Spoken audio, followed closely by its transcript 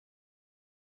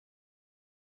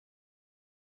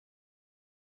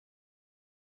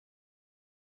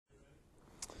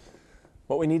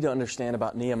What we need to understand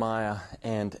about Nehemiah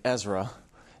and Ezra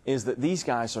is that these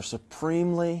guys are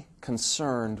supremely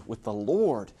concerned with the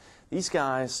Lord. These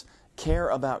guys care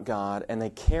about God, and they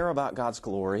care about God's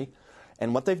glory.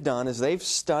 And what they've done is they've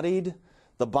studied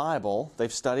the Bible,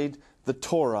 they've studied the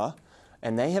Torah,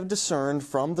 and they have discerned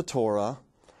from the Torah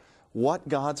what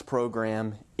God's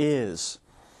program is.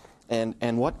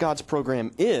 And what God's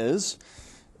program is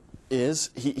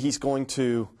He's going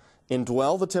to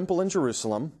indwell the temple in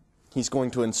Jerusalem. He's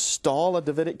going to install a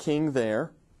Davidic king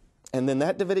there. And then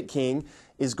that Davidic king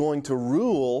is going to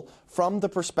rule from the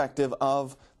perspective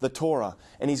of the Torah.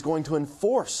 And he's going to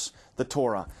enforce the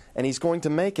Torah. And he's going to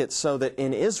make it so that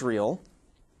in Israel,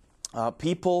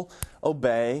 people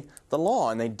obey the law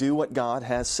and they do what God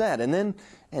has said. And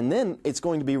then it's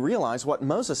going to be realized what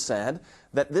Moses said,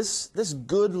 that this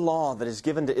good law that is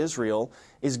given to Israel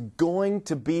is going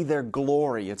to be their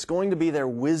glory. It's going to be their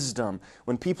wisdom.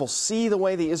 When people see the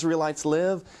way the Israelites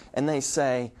live and they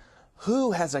say,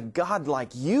 who has a God like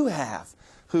you have,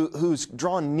 who's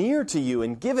drawn near to you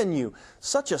and given you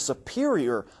such a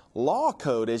superior law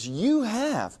code as you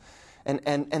have?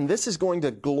 And this is going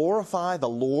to glorify the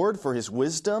Lord for His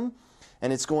wisdom,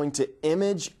 and it's going to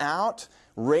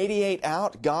radiate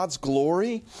out God's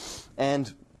glory.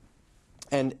 And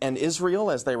Israel,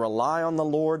 as they rely on the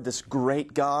Lord, this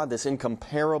great God, this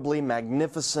incomparably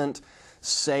magnificent,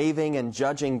 saving and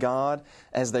judging God,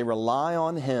 as they rely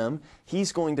on Him,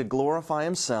 He's going to glorify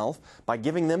Himself by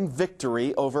giving them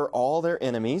victory over all their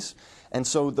enemies. And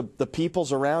so the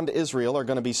peoples around Israel are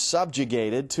going to be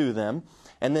subjugated to them,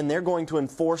 and then they're going to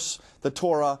enforce the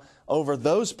Torah over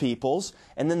those peoples,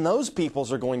 and then those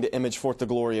peoples are going to image forth the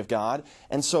glory of God.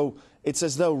 And so it's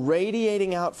as though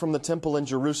radiating out from the temple in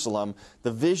Jerusalem,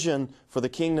 the vision for the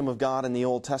kingdom of God in the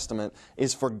Old Testament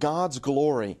is for God's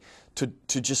glory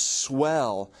to just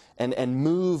swell and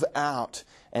move out,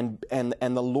 and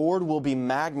the Lord will be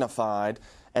magnified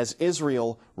as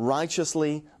Israel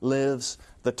righteously lives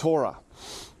the Torah.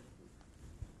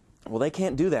 Well, they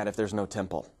can't do that if there's no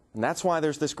temple. And that's why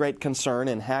there's this great concern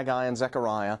in Haggai and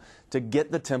Zechariah to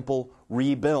get the temple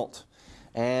rebuilt.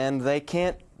 And they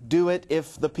can't do it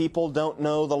if the people don't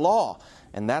know the law.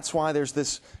 And that's why there's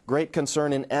this great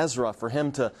concern in Ezra for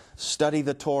him to study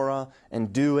the Torah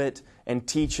and do it and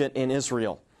teach it in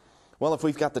Israel. Well, if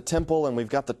we've got the temple and we've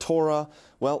got the Torah,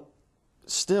 well,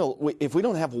 still, if we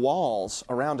don't have walls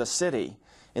around a city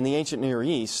in the ancient Near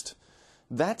East,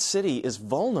 that city is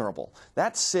vulnerable.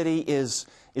 That city is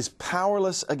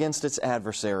powerless against its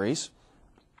adversaries,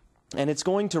 and it's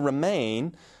going to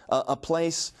remain a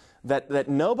place that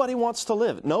nobody wants to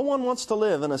live. No one wants to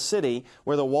live in a city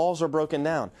where the walls are broken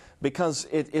down, because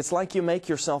it's like you make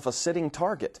yourself a sitting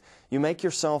target. You make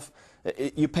yourself,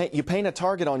 you paint a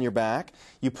target on your back,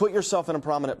 you put yourself in a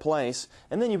prominent place,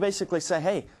 and then you basically say,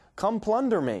 hey, come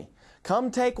plunder me.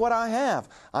 Come take what I have.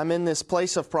 I'm in this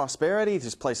place of prosperity,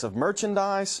 this place of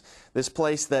merchandise, this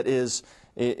place that is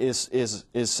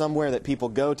somewhere that people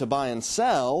go to buy and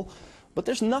sell, but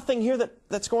there's nothing here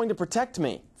that's going to protect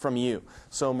me from you.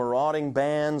 So marauding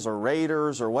bands or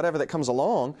raiders or whatever that comes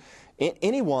along,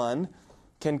 anyone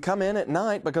can come in at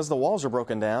night because the walls are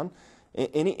broken down.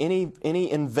 Any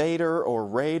invader or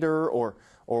raider or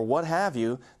what have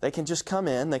you, they can just come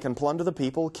in, they can plunder the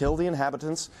people, kill the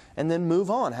inhabitants, and then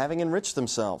move on, having enriched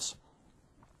themselves.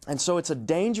 And so it's a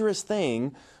dangerous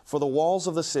thing for the walls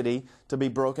of the city to be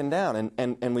broken down.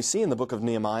 And we see in the book of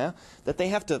Nehemiah that they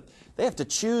have to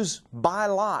choose by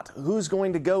lot who's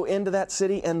going to go into that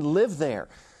city and live there,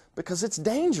 because it's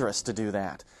dangerous to do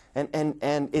that.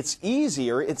 And it's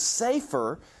easier, it's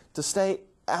safer to stay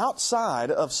outside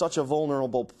of such a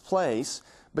vulnerable place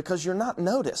because you're not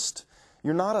noticed.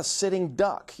 You're not a sitting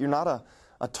duck. You're not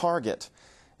a target.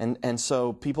 And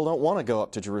so people don't want to go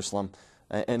up to Jerusalem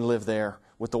and live there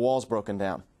with the walls broken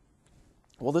down.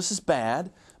 Well, this is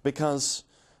bad because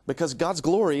God's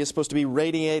glory is supposed to be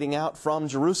radiating out from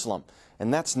Jerusalem.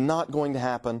 And that's not going to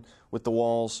happen with the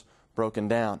walls broken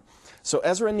down. So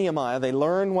Ezra and Nehemiah, they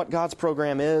learn what God's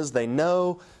program is. They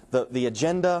know the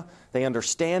agenda. They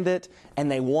understand it.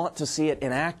 And they want to see it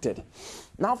enacted.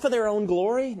 Not for their own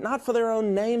glory, not for their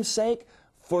own name's sake,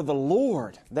 for the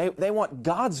Lord. They want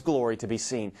God's glory to be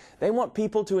seen. They want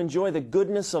people to enjoy the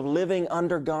goodness of living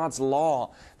under God's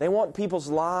law. They want people's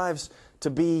lives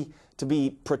to be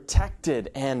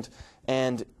protected and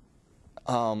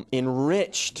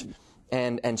enriched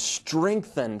and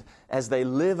strengthened as they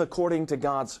live according to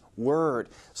God's Word.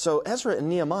 So Ezra and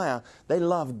Nehemiah, they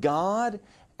love God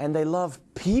and they love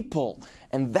people.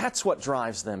 And that's what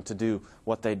drives them to do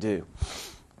what they do.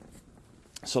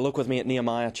 So look with me at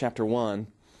Nehemiah chapter 1,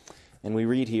 and we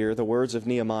read here the words of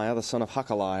Nehemiah, the son of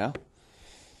Hakaliah.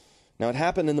 Now it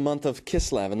happened in the month of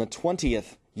Kislev, in the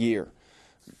 20th year.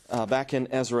 Back in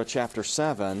Ezra chapter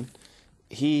 7,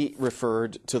 he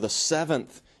referred to the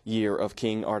 7th year of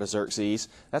King Artaxerxes.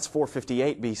 That's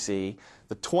 458 BC.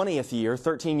 The 20th year,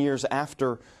 13 years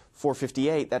after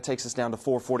 458, that takes us down to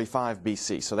 445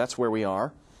 BC. So that's where we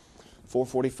are.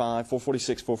 445,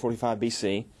 446, 445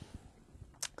 BC.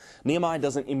 Nehemiah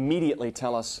doesn't immediately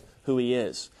tell us who he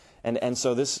is. And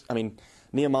so this,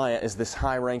 Nehemiah is this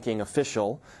high-ranking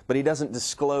official, but he doesn't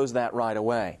disclose that right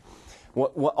away.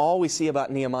 What all we see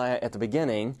about Nehemiah at the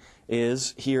beginning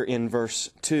is here in verse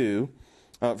 2.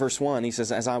 Verse 1, he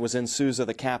says, as I was in Susa,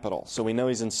 the capital. So we know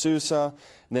he's in Susa.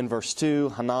 And then verse 2,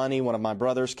 Hanani, one of my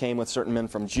brothers, came with certain men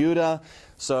from Judah.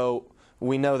 So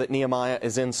we know that Nehemiah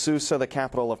is in Susa, the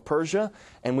capital of Persia.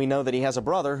 And we know that he has a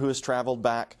brother who has traveled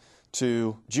back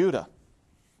to Judah.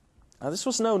 Now, this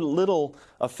was no little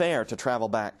affair to travel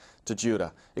back to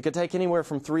Judah. It could take anywhere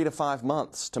from 3 to 5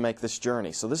 months to make this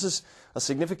journey. So this is a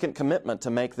significant commitment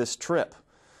to make this trip.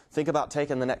 Think about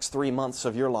taking the next 3 months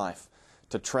of your life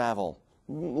to travel,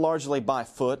 largely by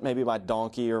foot, maybe by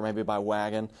donkey or maybe by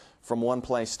wagon, from one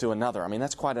place to another.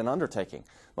 That's quite an undertaking.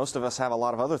 Most of us have a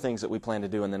lot of other things that we plan to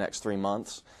do in the next 3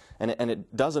 months, and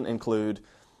it doesn't include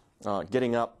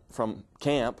getting up from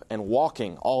camp and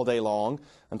walking all day long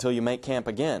until you make camp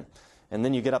again. And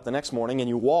then you get up the next morning and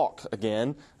you walk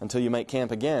again until you make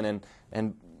camp again.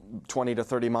 And 20 to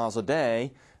 30 miles a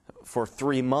day for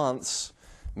 3 months.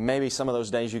 Maybe some of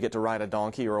those days you get to ride a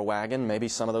donkey or a wagon. Maybe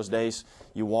some of those days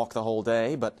you walk the whole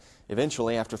day. But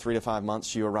eventually, after 3 to 5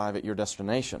 months, you arrive at your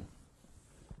destination.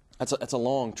 That's a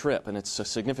long trip, and it's a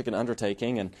significant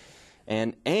undertaking.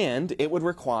 And it would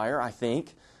require, I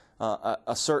think,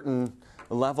 a certain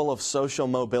level of social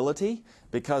mobility,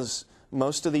 because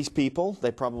most of these people,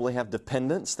 they probably have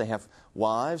dependents, they have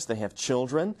wives, they have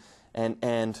children,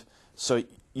 and so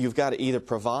you've got to either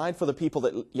provide for the people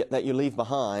that you leave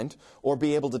behind or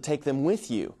be able to take them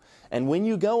with you. And when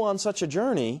you go on such a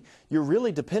journey, you're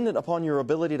really dependent upon your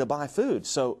ability to buy food.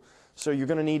 So you're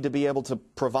going to need to be able to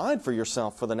provide for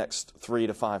yourself for the next 3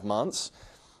 to 5 months.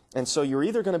 And so you're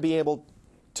either going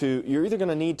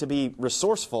to need to be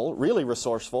resourceful, really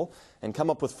resourceful, and come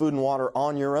up with food and water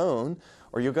on your own,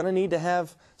 or you're going to need to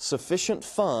have sufficient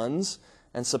funds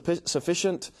and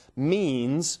sufficient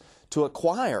means to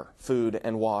acquire food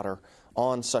and water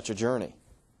on such a journey.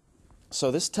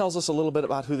 So this tells us a little bit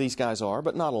about who these guys are,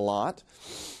 but not a lot.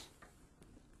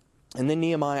 And then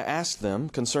Nehemiah asked them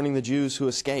concerning the Jews who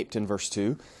escaped, in verse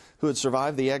 2, who had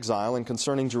survived the exile, and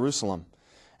concerning Jerusalem.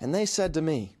 And they said to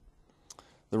me,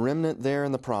 the remnant there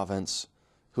in the province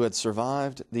who had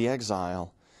survived the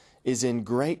exile is in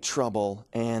great trouble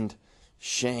and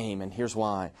shame. And here's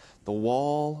why. The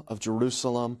wall of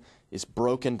Jerusalem is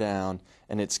broken down,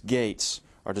 and its gates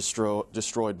are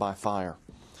destroyed by fire.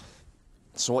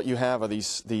 So what you have are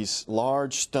these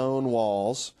large stone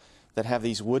walls that have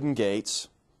these wooden gates.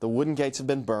 The wooden gates have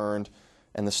been burned,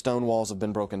 and the stone walls have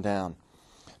been broken down.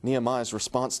 Nehemiah's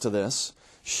response to this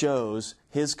shows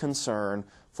his concern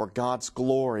for God's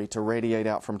glory to radiate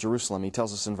out from Jerusalem. He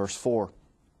tells us in verse 4,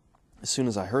 as soon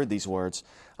as I heard these words,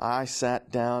 I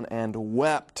sat down and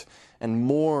wept and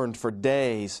mourned for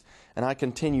days, and I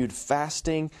continued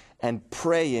fasting and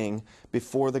praying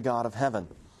before the God of heaven.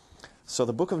 So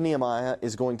the book of Nehemiah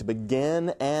is going to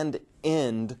begin and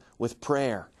end with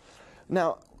prayer.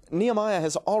 Now, Nehemiah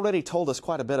has already told us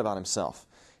quite a bit about himself.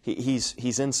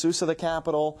 He's in Susa, the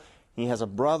capital. He has a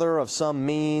brother of some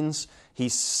means.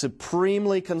 He's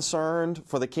supremely concerned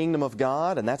for the kingdom of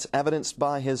God, and that's evidenced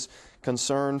by his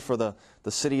concern for the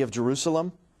city of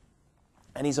Jerusalem.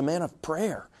 And he's a man of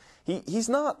prayer. He's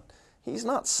not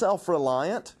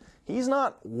self-reliant. He's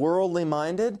not worldly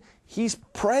minded. He's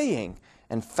praying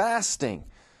and fasting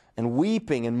and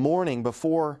weeping and mourning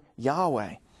before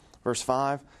Yahweh. Verse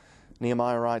 5,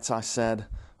 Nehemiah writes, I said,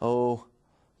 O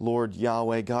Lord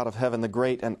Yahweh, God of heaven, the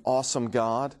great and awesome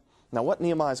God. Now what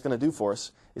Nehemiah is going to do for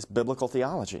us is biblical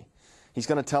theology. He's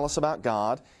going to tell us about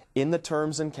God in the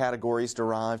terms and categories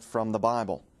derived from the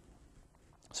Bible.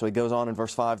 So he goes on in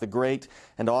verse 5, the great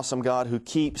and awesome God who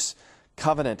keeps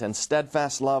covenant and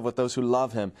steadfast love with those who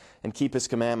love Him and keep His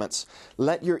commandments.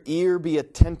 Let your ear be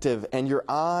attentive and your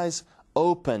eyes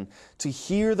open to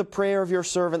hear the prayer of your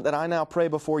servant that I now pray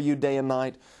before you day and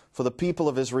night for the people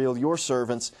of Israel, your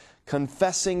servants,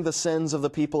 confessing the sins of the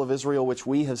people of Israel which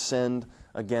we have sinned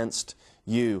against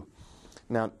you.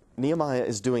 Now, Nehemiah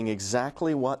is doing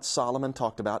exactly what Solomon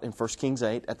talked about in 1 Kings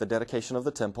 8 at the dedication of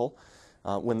the temple.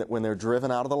 When they're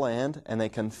driven out of the land and they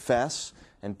confess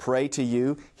and pray to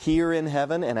you here in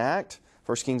heaven and act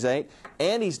 1 Kings 8.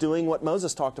 And he's doing what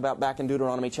Moses talked about back in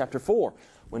Deuteronomy chapter 4,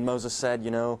 when Moses said,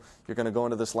 you know, you're going to go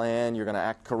into this land, you're going to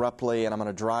act corruptly, and I'm going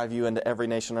to drive you into every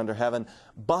nation under heaven.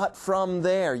 But from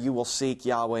there you will seek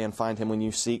Yahweh and find Him when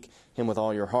you seek Him with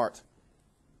all your heart.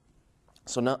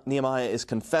 So Nehemiah is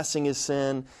confessing his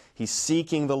sin. He's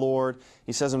seeking the Lord.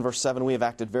 He says in verse 7, we have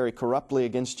acted very corruptly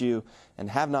against you and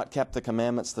have not kept the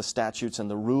commandments, the statutes,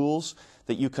 and the rules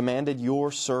that you commanded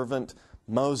your servant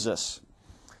Moses.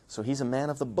 So he's a man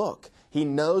of the book. He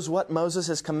knows what Moses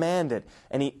has commanded.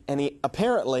 And he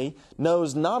apparently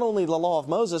knows not only the law of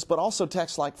Moses, but also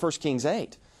texts like 1 Kings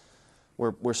 8,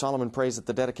 where Solomon prays at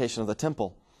the dedication of the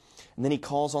temple. And then he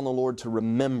calls on the Lord to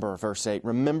remember, verse 8,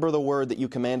 remember the word that you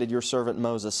commanded your servant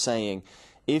Moses, saying,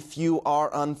 if you are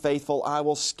unfaithful, I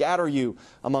will scatter you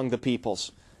among the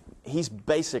peoples. He's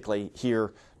basically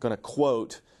here going to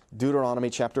quote Deuteronomy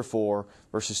chapter 4,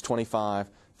 verses 25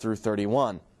 through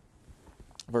 31.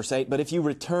 Verse 8, but if you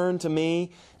return to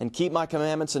me and keep my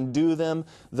commandments and do them,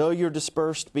 though you're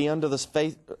dispersed beyond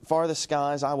the farthest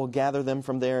skies, I will gather them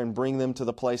from there and bring them to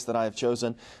the place that I have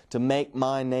chosen to make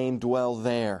my name dwell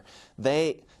there.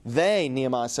 They,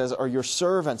 Nehemiah says, are your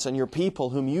servants and your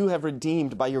people whom you have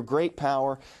redeemed by your great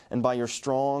power and by your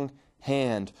strong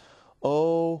hand.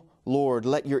 O Lord,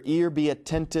 let your ear be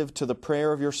attentive to the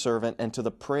prayer of your servant and to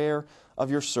the prayer of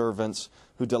your servants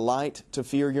who delight to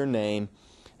fear your name,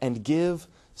 and give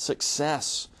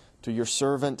success to your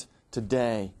servant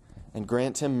today, and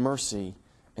grant him mercy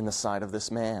in the sight of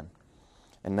this man.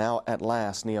 And now at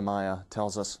last Nehemiah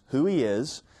tells us who he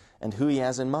is and who he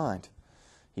has in mind.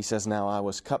 He says, now I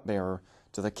was cupbearer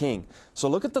to the king. So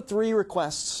look at the three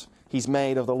requests he's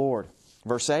made of the Lord.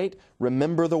 Verse 8,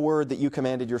 remember the word that you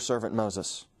commanded your servant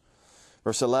Moses.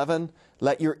 Verse 11,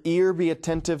 let your ear be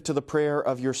attentive to the prayer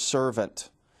of your servant.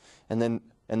 And then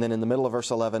in the middle of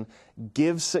verse 11,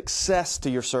 give success to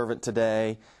your servant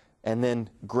today, and then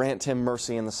grant him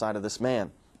mercy in the sight of this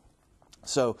man.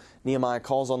 So Nehemiah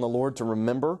calls on the Lord to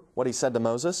remember what he said to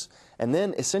Moses, and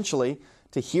then essentially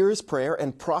to hear his prayer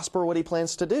and prosper what he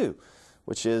plans to do,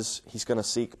 which is he's going to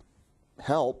seek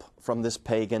help from this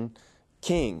pagan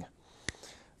king.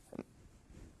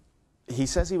 He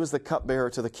says he was the cupbearer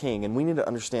to the king, and we need to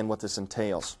understand what this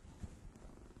entails.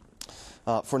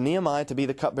 For Nehemiah to be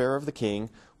the cupbearer of the king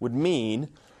would mean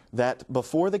that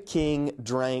before the king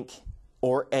drank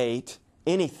or ate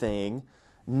anything,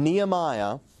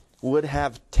 Nehemiah would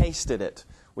have tasted it,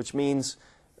 which means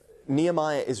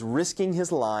Nehemiah is risking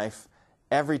his life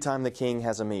every time the king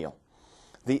has a meal.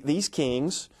 These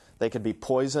kings, they could be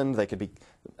poisoned, they could be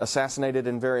assassinated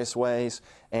in various ways,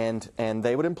 and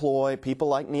they would employ people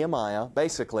like Nehemiah,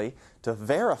 basically, to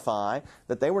verify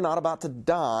that they were not about to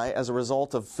die as a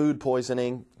result of food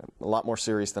poisoning, a lot more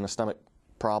serious than a stomach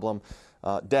problem,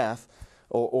 death,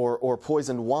 or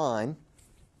poisoned wine.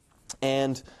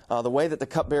 And the way that the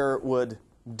cupbearer would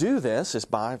do this is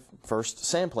by first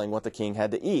sampling what the king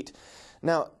had to eat.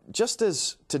 Now, just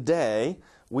as today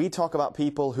we talk about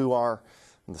people who are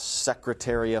the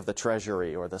Secretary of the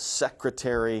Treasury or the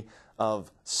Secretary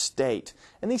of State,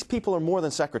 and these people are more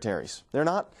than secretaries. They're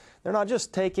not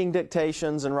just taking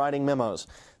dictations and writing memos.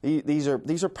 These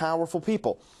are powerful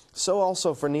people. So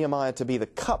also for Nehemiah to be the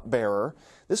cupbearer,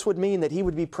 this would mean that he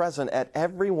would be present at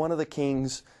every one of the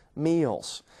king's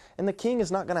meals. And the king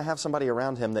is not going to have somebody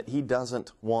around him that he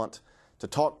doesn't want to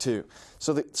talk to.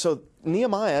 So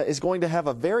Nehemiah is going to have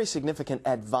a very significant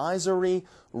advisory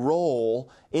role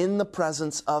in the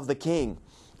presence of the king.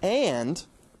 And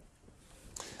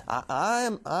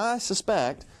I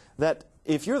suspect that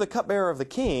if you're the cupbearer of the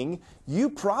king, you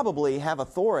probably have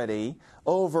authority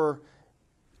over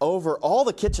all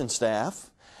the kitchen staff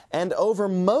and over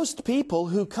most people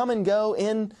who come and go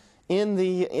in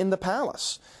the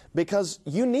palace, because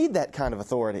you need that kind of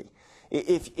authority.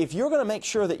 If you're going to make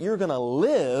sure that you're going to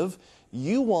live,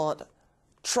 you want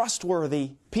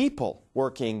trustworthy people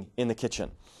working in the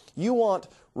kitchen. You want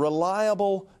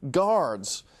reliable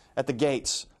guards at the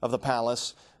gates of the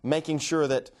palace, making sure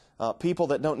that people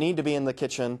that don't need to be in the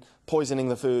kitchen poisoning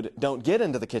the food don't get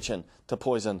into the kitchen to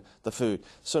poison the food.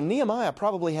 So Nehemiah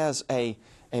probably has a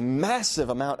massive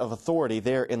amount of authority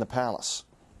there in the palace.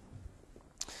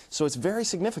 So it's very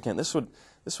significant. This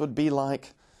would be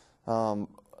like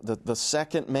the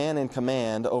second man in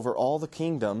command over all the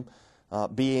kingdom,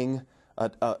 being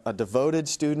a devoted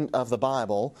student of the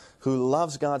Bible who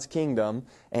loves God's kingdom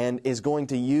and is going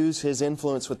to use his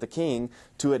influence with the king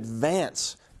to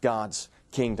advance God's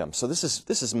kingdom. So this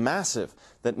is massive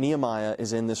that Nehemiah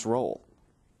is in this role.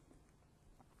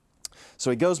 So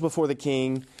he goes before the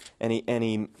king and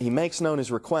he makes known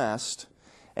his request,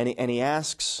 and he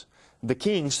asks. The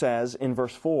king says in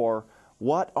verse 4,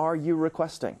 What are you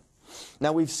requesting?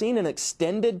 Now, we've seen an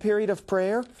extended period of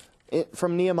prayer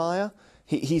from Nehemiah.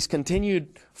 He's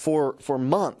continued for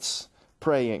months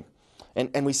praying.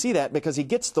 And we see that because he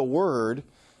gets the word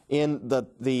in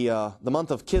the month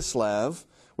of Kislev,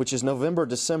 which is November,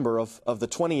 December of the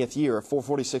 20th year of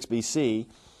 446 BC.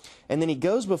 And then he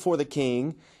goes before the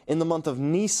king in the month of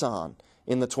Nisan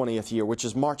in the 20th year, which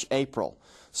is March, April.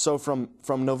 So from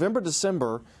November,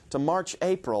 December to March,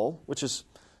 April, which is,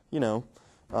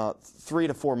 3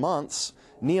 to 4 months,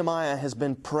 Nehemiah has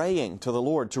been praying to the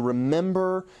Lord to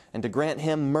remember and to grant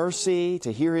him mercy,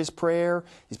 to hear his prayer.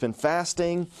 He's been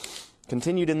fasting,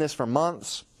 continued in this for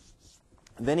months.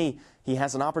 Then he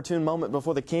has an opportune moment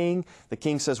before the king. The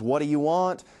king says, "What do you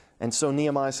want?" And so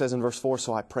Nehemiah says in verse 4,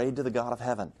 "So I prayed to the God of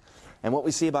heaven." And what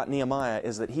we see about Nehemiah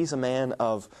is that he's a man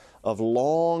of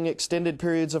long, extended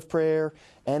periods of prayer,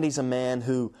 and he's a man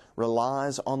who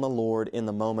relies on the Lord in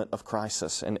the moment of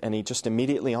crisis. And he just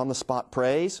immediately on the spot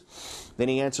prays. Then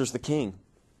he answers the king.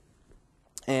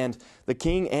 And the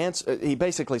king he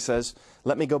basically says,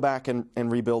 "Let me go back and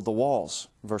rebuild the walls."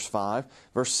 Verse 5.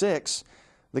 Verse 6,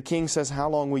 the king says, "How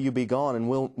long will you be gone, and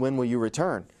when will you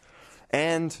return?"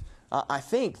 And I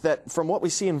think that from what we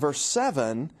see in verse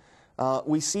 7,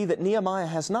 we see that Nehemiah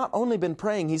has not only been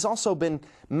praying, he's also been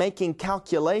making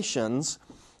calculations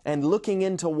and looking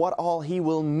into what all he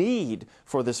will need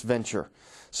for this venture.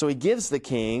 So he gives the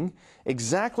king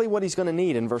exactly what he's going to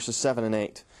need in verses 7 and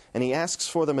 8. And he asks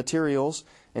for the materials,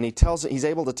 and he's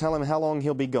able to tell him how long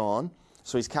he'll be gone.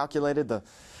 So he's calculated the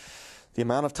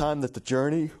amount of time that the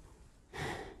journey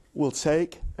will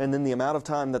take, and then the amount of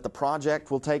time that the project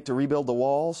will take to rebuild the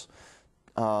walls.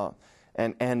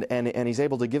 And he's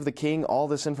able to give the king all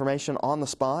this information on the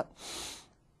spot.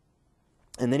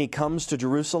 And then he comes to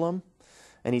Jerusalem,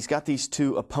 and he's got these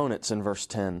two opponents in verse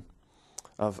 10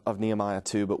 of Nehemiah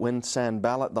 2. But when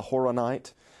Sanballat the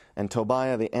Horonite and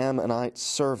Tobiah the Ammonite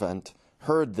servant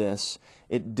heard this,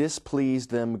 it displeased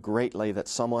them greatly that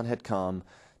someone had come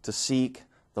to seek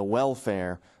the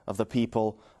welfare of the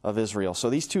people of Israel. So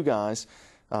these two guys,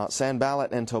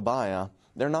 Sanballat and Tobiah,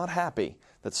 they're not happy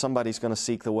that somebody's going to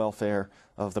seek the welfare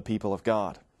of the people of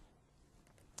God.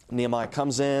 Nehemiah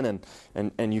comes in,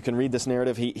 and you can read this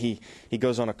narrative. He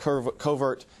goes on a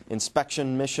covert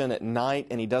inspection mission at night,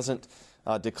 and he doesn't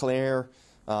declare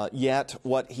yet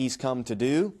what he's come to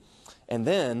do. And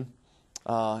then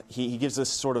he gives this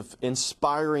sort of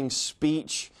inspiring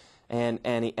speech, and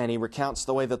he recounts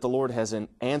the way that the Lord has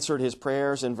answered his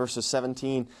prayers in verses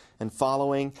 17 and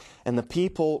following. And the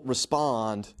people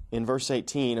respond in verse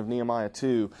 18 of Nehemiah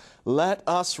 2, "Let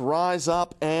us rise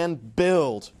up and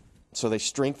build." So they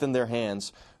strengthen their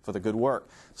hands for the good work.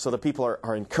 So the people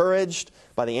are encouraged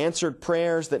by the answered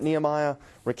prayers that Nehemiah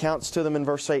recounts to them in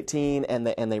verse 18, and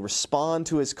they respond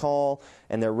to his call,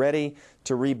 and they're ready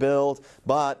to rebuild.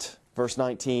 But, verse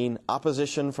 19,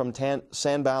 opposition from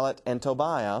Sanballat and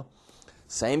Tobiah,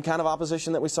 same kind of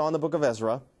opposition that we saw in the book of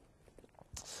Ezra.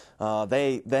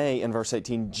 They, in verse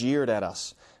 18, jeered at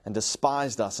us and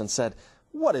despised us and said,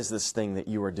 "What is this thing that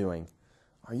you are doing?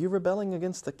 Are you rebelling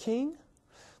against the king?"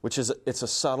 It's a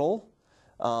subtle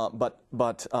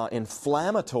but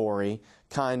inflammatory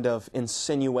kind of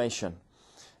insinuation.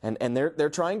 And they're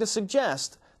trying to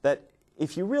suggest that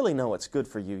if you really know what's good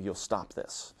for you, you'll stop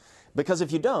this. Because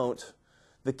if you don't,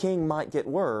 the king might get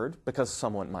word, because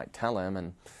someone might tell him,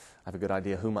 and I have a good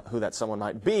idea who that someone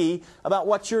might be, about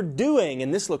what you're doing.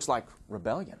 And this looks like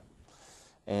rebellion.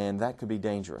 And that could be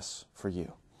dangerous for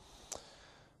you.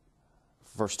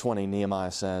 Verse 20,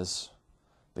 Nehemiah says,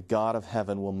 "The God of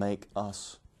heaven will make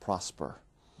us prosper,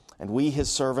 and we, his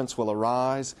servants, will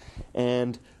arise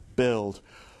and build.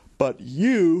 But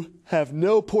you have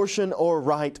no portion or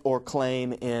right or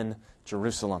claim in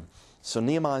Jerusalem." So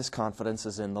Nehemiah's confidence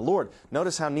is in the Lord.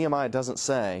 Notice how Nehemiah doesn't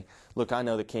say, "Look, I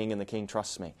know the king and the king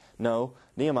trusts me." No,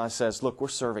 Nehemiah says, "Look, we're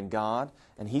serving God,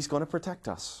 and he's going to protect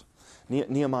us."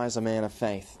 Nehemiah is a man of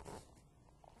faith.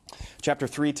 Chapter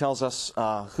 3 tells us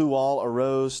who all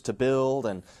arose to build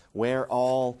and where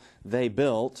all they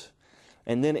built.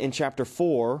 And then in chapter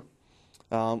 4,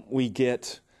 we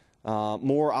get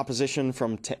more opposition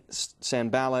from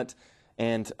Sanballat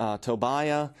and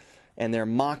Tobiah, and they're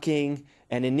mocking.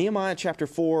 And in Nehemiah chapter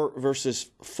 4, verses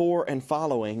 4 and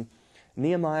following,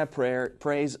 Nehemiah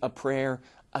prays a prayer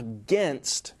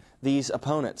against these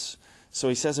opponents. So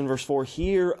he says in verse 4,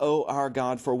 "Hear, O our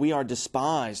God, for we are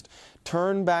despised.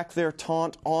 Turn back their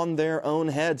taunt on their own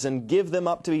heads, and give them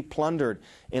up to be plundered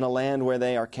in a land where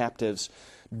they are captives.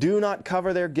 Do not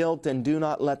cover their guilt, and do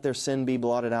not let their sin be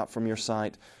blotted out from your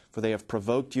sight, for they have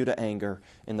provoked you to anger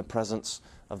in the presence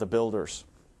of the builders."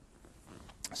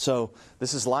 So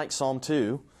this is like Psalm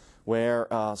 2, where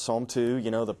Psalm 2,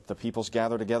 the peoples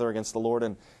gather together against the Lord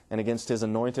and against His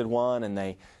anointed one, and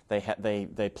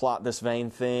they plot this vain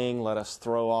thing. Let us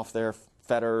throw off their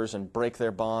fetters and break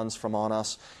their bonds from on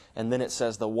us. And then it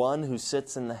says, the one who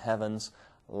sits in the heavens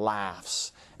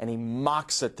laughs, and He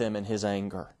mocks at them in His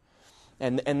anger.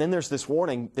 And then there's this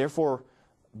warning, therefore,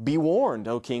 be warned,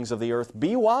 O kings of the earth,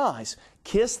 be wise,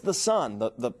 kiss the Son,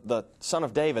 the Son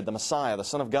of David, the Messiah, the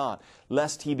Son of God,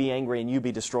 lest He be angry and you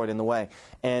be destroyed in the way.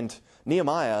 And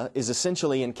Nehemiah is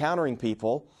essentially encountering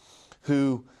people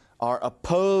who are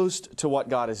opposed to what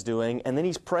God is doing, and then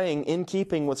he's praying in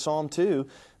keeping with Psalm 2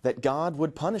 that God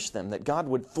would punish them, that God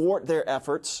would thwart their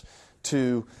efforts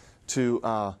to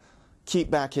keep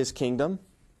back His kingdom,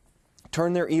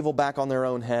 turn their evil back on their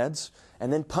own heads,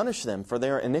 and then punish them for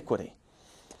their iniquity.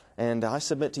 And I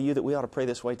submit to you that we ought to pray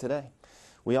this way today.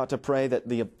 We ought to pray that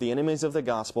the enemies of the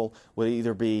gospel would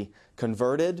either be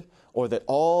converted or that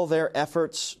all their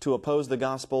efforts to oppose the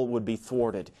gospel would be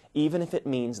thwarted, even if it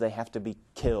means they have to be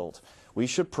killed. We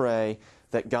should pray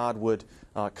that God would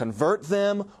convert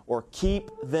them or keep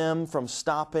them from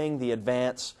stopping the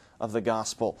advance of the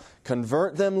gospel.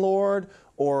 Convert them, Lord,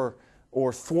 or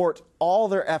thwart all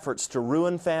their efforts to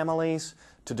ruin families,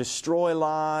 to destroy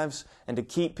lives, and to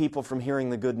keep people from hearing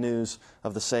the good news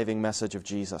of the saving message of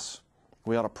Jesus.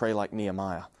 We ought to pray like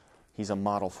Nehemiah. He's a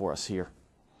model for us here.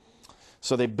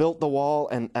 So they built the wall,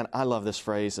 and I love this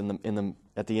phrase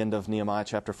at the end of Nehemiah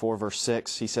chapter 4, verse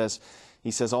 6. He says,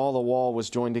 all the wall was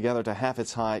joined together to half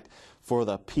its height, for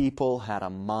the people had a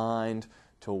mind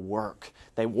to work.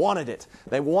 They wanted it.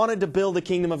 They wanted to build the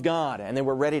kingdom of God, and they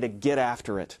were ready to get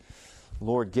after it.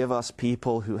 Lord, give us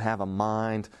people who have a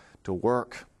mind to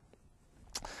work.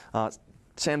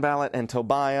 Sanballat and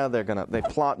Tobiah, they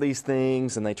plot these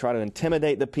things and they try to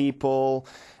intimidate the people,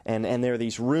 and there are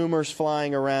these rumors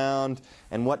flying around.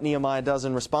 And what Nehemiah does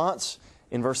in response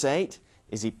in verse 8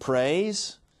 is he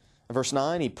prays. In verse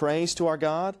 9, he prays to our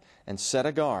God and set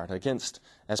a guard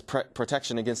as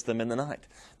protection against them in the night.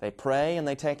 They pray and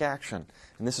they take action.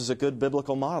 And this is a good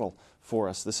biblical model for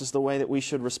us. This is the way that we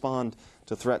should respond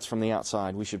to threats from the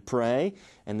outside. We should pray,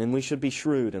 and then we should be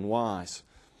shrewd and wise.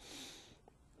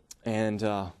 And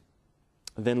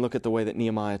then look at the way that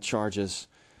Nehemiah charges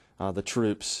the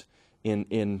troops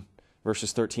in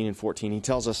verses 13 and 14. He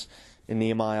tells us in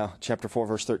Nehemiah chapter 4,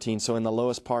 verse 13, so in the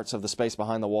lowest parts of the space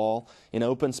behind the wall, in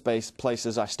open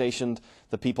places, I stationed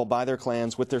the people by their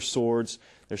clans with their swords,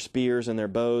 their spears, and their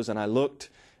bows. And I looked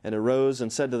and arose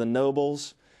and said to the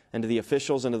nobles and to the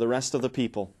officials and to the rest of the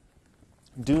people,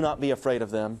 do not be afraid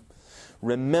of them.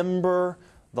 Remember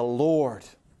the Lord,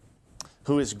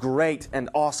 who is great and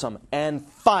awesome, and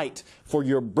fight for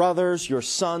your brothers, your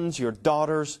sons, your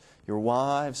daughters, your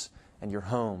wives, and your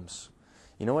homes.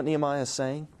 You know what Nehemiah is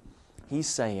saying? He's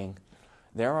saying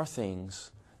there are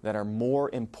things that are more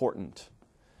important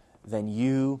than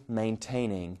you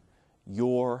maintaining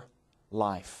your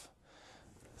life.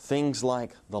 Things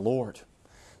like the Lord.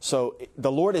 So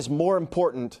the Lord is more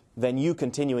important than you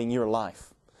continuing your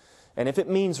life. And if it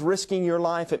means risking your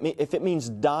life, if it means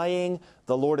dying,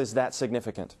 the Lord is that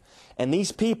significant. And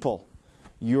these people,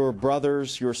 your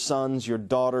brothers, your sons, your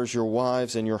daughters, your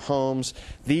wives, and your homes,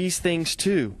 these things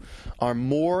too are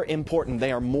more important.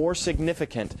 They are more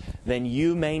significant than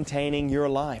you maintaining your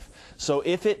life. So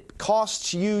if it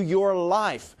costs you your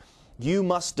life, you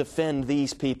must defend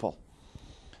these people.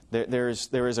 There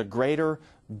is a greater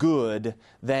good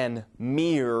than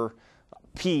mere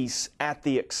peace at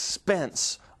the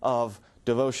expense of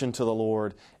devotion to the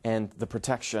Lord and the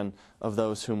protection of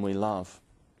those whom we love.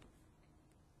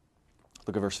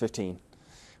 Look at verse 15.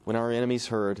 When our enemies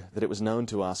heard that it was known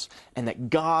to us and that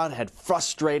God had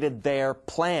frustrated their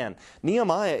plan.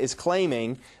 Nehemiah is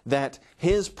claiming that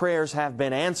his prayers have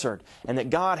been answered and that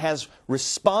God has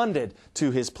responded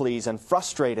to his pleas and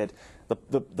frustrated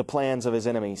the plans of his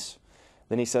enemies.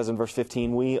 Then he says in verse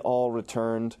 15, we all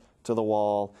returned to the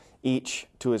wall, each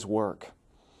to his work.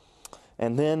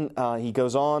 And then he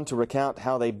goes on to recount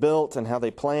how they built and how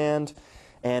they planned.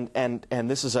 And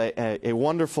this is a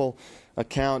wonderful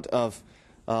account of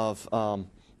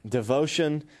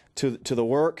devotion to the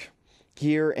work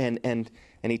here. And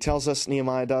he tells us,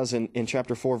 Nehemiah does in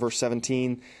chapter 4, verse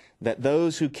 17, that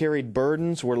those who carried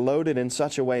burdens were loaded in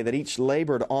such a way that each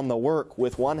labored on the work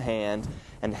with one hand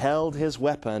and held his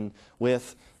weapon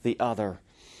with the other.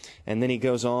 And then he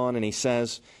goes on and he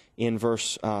says in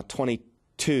verse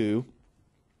 22,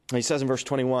 He says in verse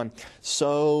 21,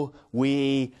 "So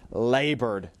we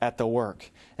labored at the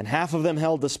work, and half of them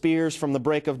held the spears from the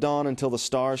break of dawn until the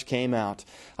stars came out.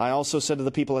 I also said to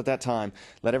the people at that time,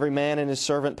 let every man and his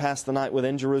servant pass the night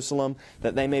within Jerusalem,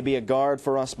 that they may be a guard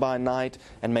for us by night,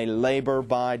 and may labor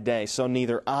by day. So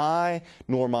neither I,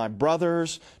 nor my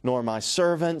brothers, nor my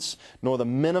servants, nor the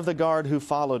men of the guard who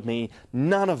followed me,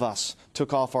 none of us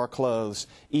took off our clothes.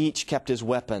 Each kept his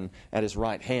weapon at his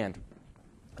right hand."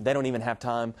 They don't even have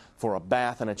time for a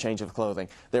bath and a change of clothing.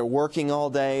 They're working all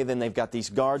day, then they've got these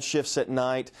guard shifts at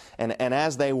night, and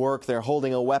as they work, they're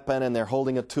holding a weapon and they're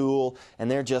holding a tool, and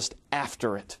they're just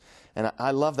after it. And I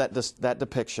love that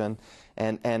depiction,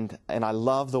 and I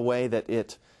love the way that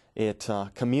it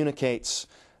communicates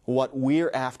what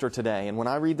we're after today. And when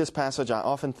I read this passage, I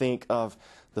often think of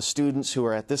the students who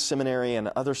are at this seminary and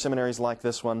other seminaries like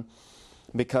this one,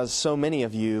 because so many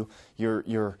of you,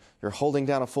 you're holding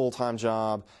down a full-time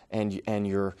job, and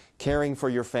you're caring for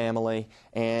your family,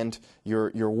 and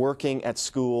you're working at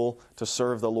school to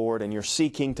serve the Lord, and you're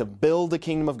seeking to build the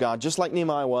kingdom of God, just like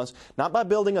Nehemiah was, not by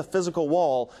building a physical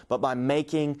wall, but by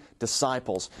making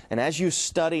disciples. And as you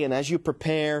study and as you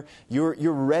prepare, you're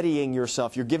readying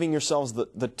yourself. You're giving yourselves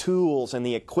the tools and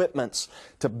the equipments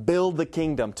to build the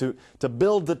kingdom, to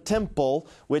build the temple,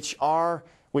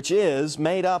 which is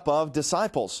made up of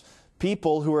disciples,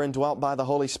 people who are indwelt by the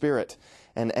Holy Spirit.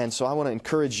 And so I want to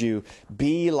encourage you,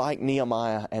 be like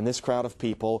Nehemiah and this crowd of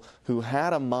people who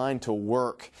had a mind to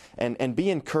work. And be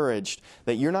encouraged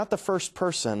that you're not the first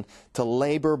person to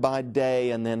labor by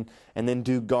day and then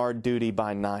do guard duty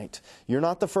by night. You're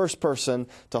not the first person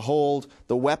to hold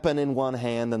the weapon in one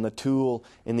hand and the tool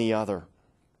in the other.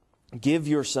 Give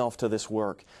yourself to this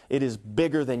work. It is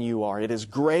bigger than you are. It is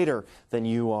greater than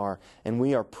you are. And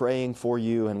we are praying for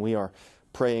you, and we are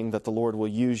praying that the Lord will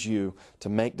use you to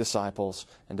make disciples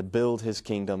and to build His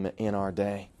kingdom in our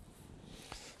day.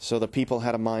 So the people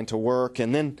had a mind to work.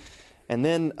 And then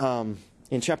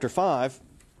in chapter 5,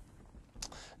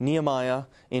 Nehemiah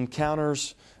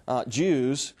encounters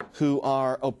Jews who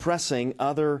are oppressing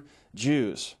other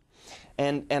Jews.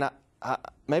 And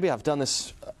maybe I've done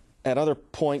this at other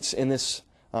points in this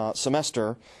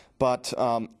semester, but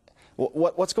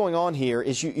what's going on here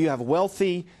is you have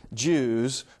wealthy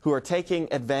Jews who are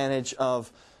taking advantage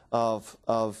of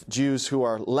Jews who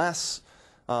are less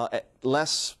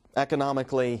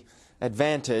economically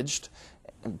advantaged,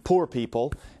 poor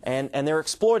people, and they're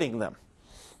exploiting them.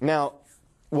 Now,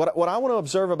 what I want to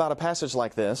observe about a passage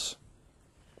like this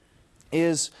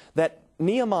is that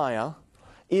Nehemiah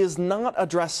is not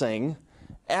addressing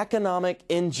economic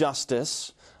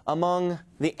injustice among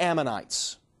the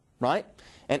Ammonites, right?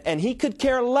 And he could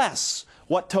care less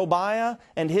what Tobiah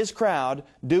and his crowd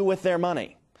do with their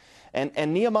money.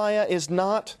 And Nehemiah is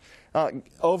not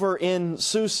over in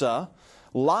Susa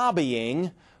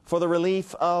lobbying for the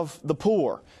relief of the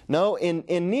poor. No,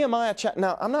 in Nehemiah,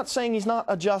 now I'm not saying he's not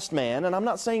a just man, and I'm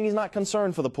not saying he's not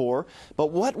concerned for the poor,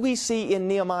 but what we see in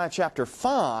Nehemiah chapter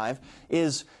 5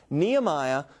 is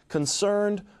Nehemiah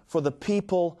concerned for the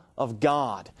people of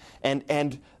God.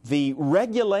 And the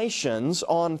regulations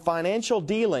on financial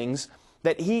dealings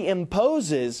that he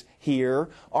imposes here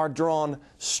are drawn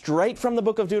straight from the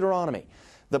book of Deuteronomy.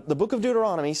 The book of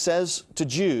Deuteronomy says to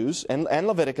Jews, and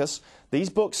Leviticus, these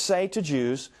books say to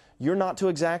Jews, you're not to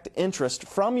exact interest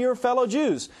from your fellow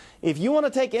Jews. If you want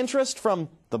to take interest from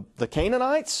the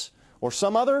Canaanites or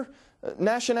some other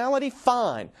nationality,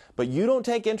 fine. But you don't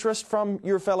take interest from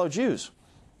your fellow Jews.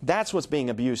 That's what's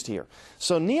being abused here.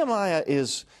 So Nehemiah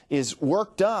is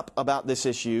worked up about this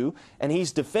issue, and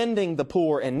he's defending the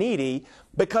poor and needy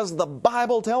because the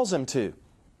Bible tells him to.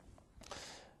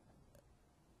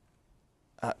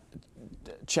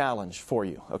 Challenge for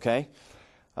you, okay?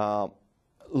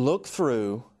 Look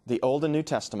through the Old and New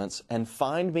Testaments and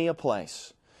find me a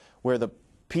place where the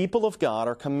people of God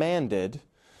are commanded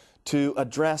to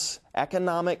address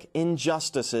economic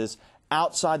injustices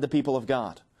outside the people of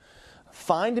God.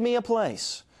 Find me a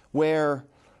place where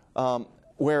the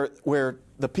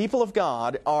people of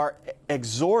God are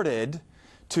exhorted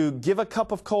to give a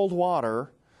cup of cold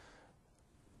water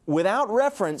without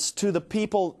reference to the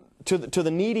people, to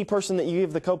the needy person that you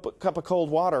give the cup of cold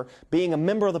water being a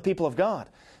member of the people of God.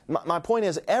 My point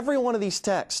is, every one of these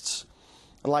texts,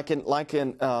 like in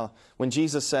when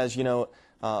Jesus says,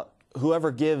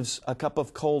 whoever gives a cup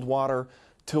of cold water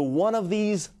to one of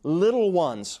these little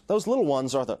ones, those little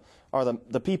ones are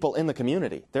the people in the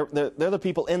community. They're the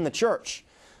people in the church.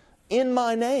 In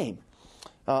my name.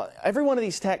 Every one of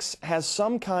these texts has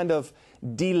some kind of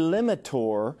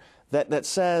delimiter that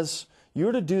says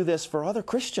you're to do this for other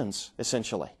Christians,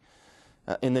 essentially.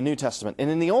 in the New Testament. And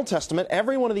in the Old Testament,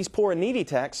 every one of these poor and needy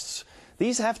texts,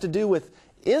 these have to do with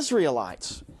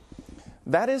Israelites.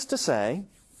 That is to say,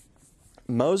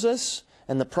 Moses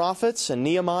and the prophets and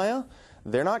Nehemiah,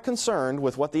 they're not concerned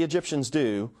with what the Egyptians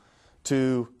do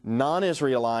to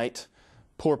non-Israelite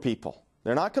poor people.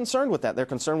 They're not concerned with that. They're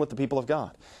concerned with the people of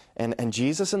God. And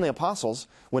Jesus and the apostles,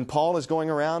 when Paul is going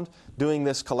around doing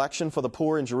this collection for the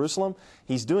poor in Jerusalem,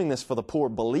 he's doing this for the poor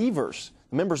believers,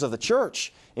 members of the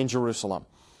church in Jerusalem.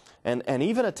 And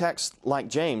even a text like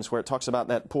James, where it talks about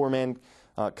that poor man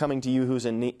coming to you who's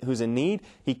in need,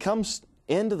 he comes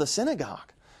into the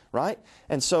synagogue, right?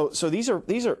 And so these are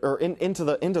into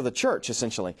the church,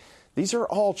 essentially. These are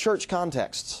all church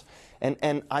contexts.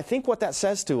 And I think what that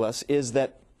says to us is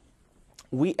that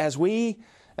as we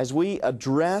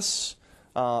address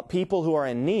people who are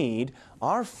in need,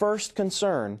 our first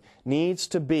concern needs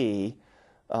to be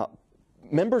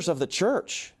members of the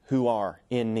church who are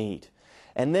in need.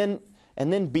 And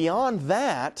then beyond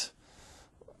that,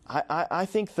 I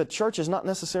think the church is not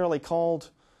necessarily called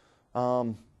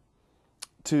to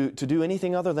do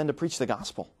anything other than to preach the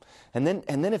gospel. And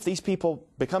then if these people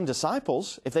become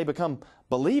disciples, if they become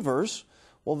believers,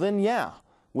 well then yeah,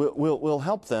 we'll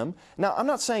help them. Now I'm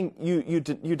not saying you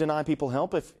deny people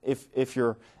help if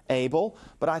you're able,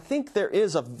 but I think there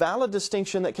is a valid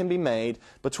distinction that can be made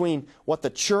between what the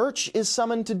church is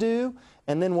summoned to do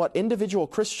and then what individual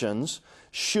Christians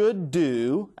should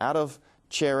do out of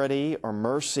charity or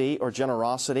mercy or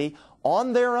generosity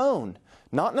on their own.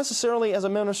 Not necessarily as a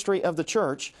ministry of the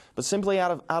church, but simply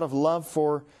out of love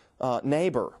for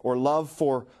neighbor or love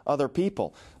for other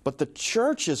people. But the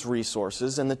church's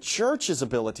resources and the church's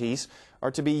abilities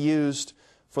are to be used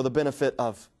for the benefit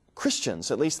of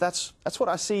Christians. At least that's what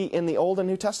I see in the Old and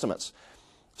New Testaments.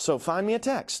 So find me a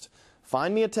text.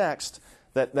 Find me a text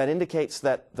that indicates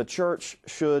that the church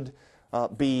should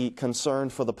be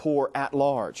concerned for the poor at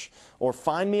large. Or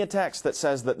find me a text that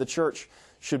says that the church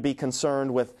should be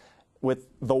concerned with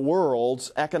the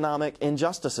world's economic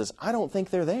injustices. I don't think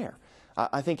they're there.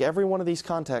 I think every one of these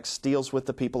contexts deals with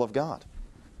the people of God.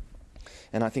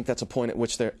 And I think that's a point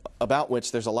about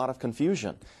which there's a lot of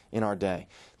confusion in our day.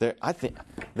 I think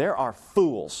there are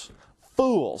fools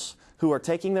who are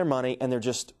taking their money and they're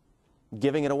just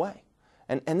giving it away.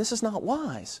 And this is not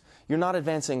wise. You're not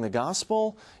advancing the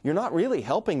gospel. You're not really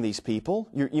helping these people.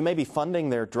 You may be funding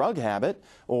their drug habit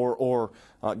or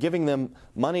giving them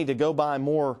money to go buy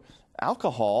more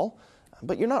alcohol,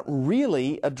 but you're not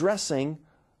really addressing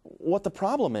what the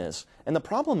problem is. And the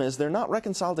problem is they're not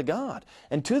reconciled to God.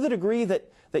 And to the degree that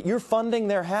you're funding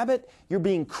their habit, you're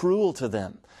being cruel to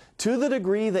them. To the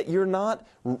degree that you're not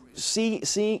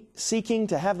seeking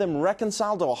to have them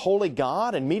reconciled to a holy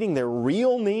God and meeting their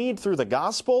real need through the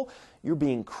gospel, you're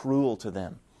being cruel to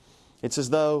them. It's as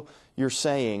though you're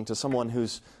saying to someone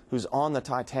who's on the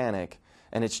Titanic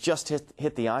and it's just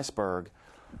hit the iceberg,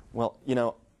 well, you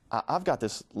know, I've got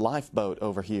this lifeboat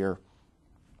over here,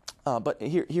 but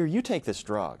here you take this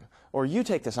drug, or you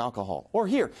take this alcohol, or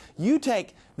here you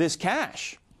take this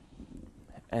cash,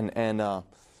 and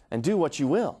do what you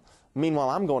will. Meanwhile,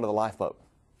 I'm going to the lifeboat.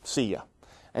 See ya.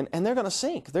 And they're going to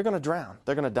sink. They're going to drown.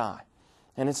 They're going to die.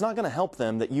 And it's not going to help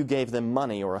them that you gave them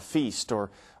money or a feast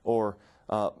or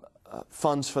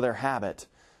funds for their habit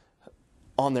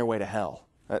on their way to hell.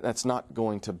 That's not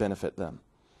going to benefit them.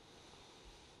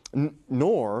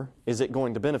 Nor is it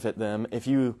going to benefit them if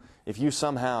you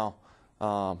somehow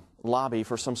lobby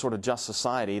for some sort of just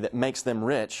society that makes them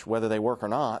rich, whether they work or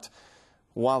not,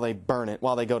 while they burn it,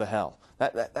 while they go to hell.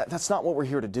 That's not what we're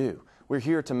here to do. We're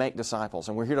here to make disciples,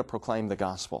 and we're here to proclaim the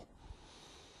gospel.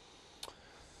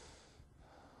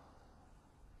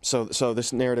 So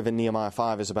this narrative in Nehemiah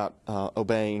 5 is about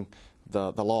obeying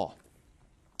the law.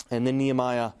 And then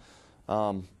Nehemiah,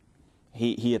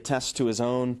 he attests to his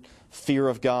own fear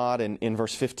of God in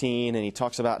verse 15, and he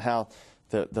talks about how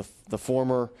the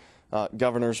former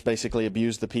governors basically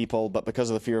abused the people, but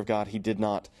because of the fear of God, he did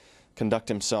not conduct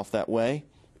himself that way.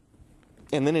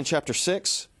 And then in chapter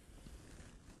 6,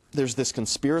 there's this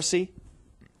conspiracy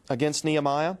against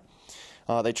Nehemiah.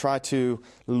 They try to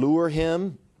lure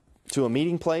him to a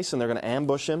meeting place, and they're going to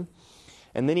ambush him.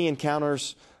 And then he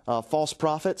encounters false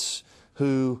prophets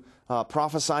who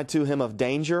prophesied to him of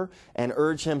danger and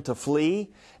urge him to flee.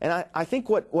 And I think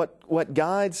what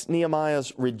guides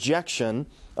Nehemiah's rejection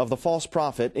of the false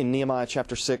prophet in Nehemiah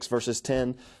chapter 6, verses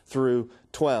 10 through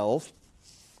 12,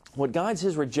 what guides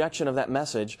his rejection of that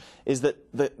message is that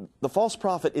the false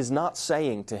prophet is not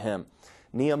saying to him,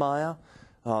 Nehemiah,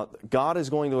 God is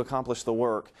going to accomplish the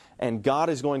work, and God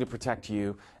is going to protect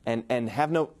you, and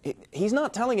have no... He's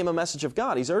not telling him a message of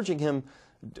God. He's urging him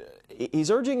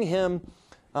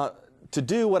to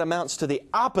do what amounts to the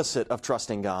opposite of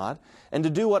trusting God, and to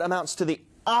do what amounts to the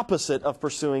opposite of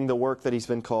pursuing the work that he's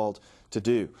been called to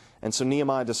do. And so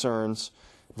Nehemiah discerns,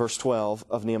 verse 12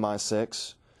 of Nehemiah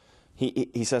 6,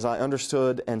 he says, I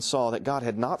understood and saw that God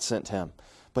had not sent him,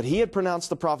 but he had pronounced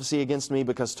the prophecy against me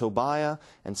because Tobiah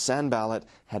and Sanballat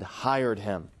had hired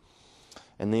him.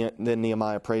 And then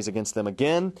Nehemiah prays against them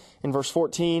again in verse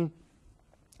 14,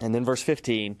 and then verse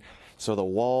 15. So the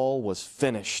wall was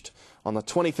finished on the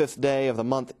 25th day of the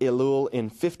month Elul in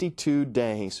 52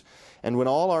 days. And when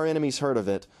all our enemies heard of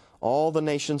it, all the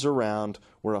nations around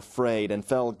were afraid and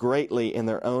fell greatly in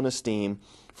their own esteem,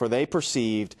 for they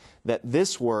perceived that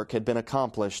this work had been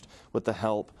accomplished with the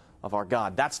help of our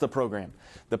God. That's the program.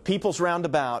 The peoples round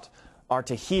about are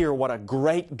to hear what a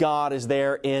great God is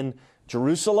there in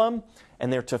Jerusalem,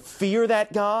 and they're to fear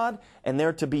that God, and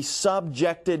they're to be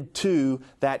subjected to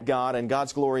that God, and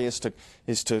God's glory is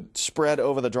to spread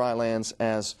over the dry lands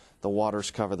as the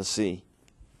waters cover the sea.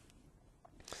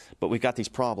 But we've got these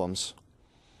problems.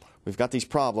 We've got these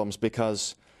problems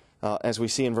because, as we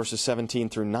see in verses 17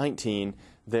 through 19,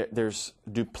 there's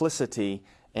duplicity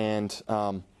and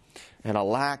a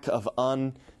lack of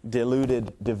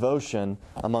undiluted devotion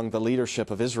among the leadership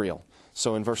of Israel.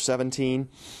 So in verse 17,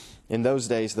 in those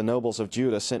days the nobles of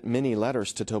Judah sent many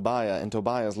letters to Tobiah, and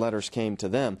Tobiah's letters came to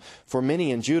them. For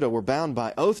many in Judah were bound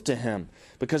by oath to him,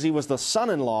 because he was the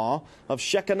son-in-law of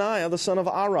Shechaniah, the son of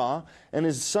Arah, and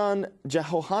his son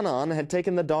Jehohanan had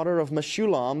taken the daughter of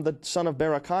Meshullam, the son of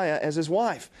Berechiah, as his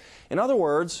wife. In other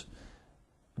words,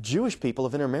 Jewish people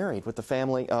have intermarried with the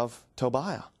family of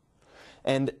Tobiah.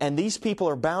 And these people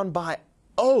are bound by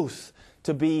oath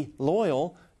to be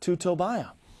loyal to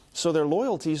Tobiah. So their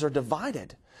loyalties are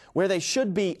divided. Where they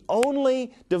should be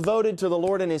only devoted to the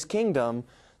Lord and His kingdom,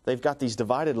 they've got these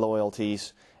divided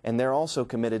loyalties, and they're also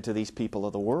committed to these people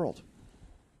of the world.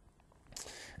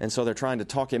 And so they're trying to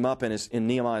talk him up in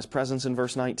Nehemiah's presence in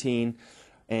verse 19,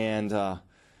 and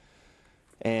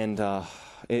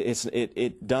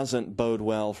it doesn't bode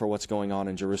well for what's going on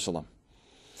in Jerusalem.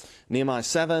 Nehemiah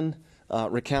 7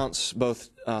 recounts both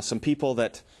some people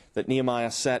that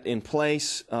Nehemiah set in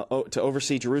place to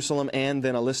oversee Jerusalem, and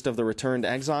then a list of the returned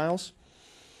exiles.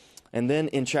 And then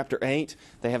in chapter 8,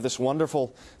 they have this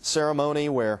wonderful ceremony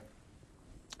where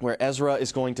Ezra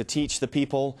is going to teach the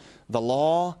people the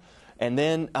law. And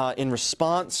then in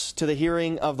response to the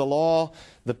hearing of the law,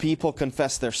 the people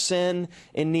confess their sin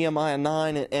in Nehemiah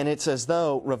 9, and it's as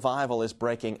though revival is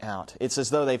breaking out. It's as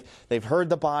though they've heard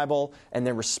the Bible and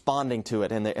they're responding to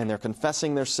it, and they're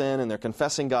confessing their sin, and they're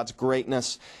confessing God's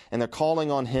greatness, and they're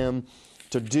calling on Him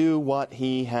to do what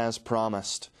He has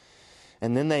promised.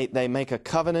 And then they make a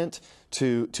covenant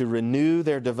to renew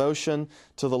their devotion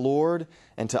to the Lord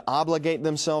and to obligate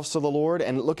themselves to the Lord.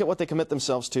 And look at what they commit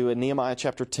themselves to in Nehemiah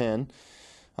chapter 10,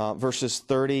 verses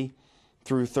 30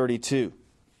 through 32.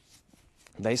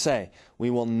 They say, we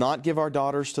will not give our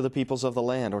daughters to the peoples of the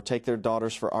land or take their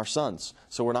daughters for our sons.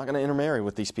 So we're not going to intermarry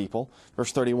with these people.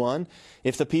 Verse 31,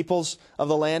 if the peoples of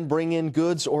the land bring in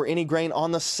goods or any grain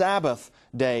on the Sabbath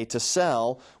day to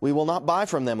sell, we will not buy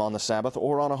from them on the Sabbath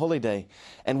or on a holy day.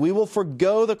 And we will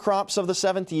forgo the crops of the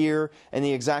 7th year and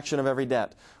the exaction of every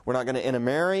debt. We're not going to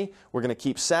intermarry. We're going to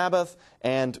keep Sabbath,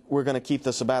 and we're going to keep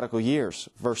the sabbatical years.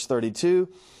 Verse 32,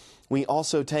 we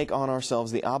also take on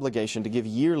ourselves the obligation to give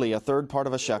yearly a third part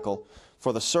of a shekel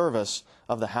for the service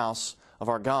of the house of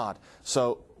our God.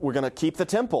 So we're going to keep the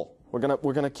temple. We're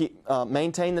going to keep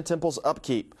maintain the temple's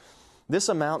upkeep. This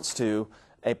amounts to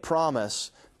a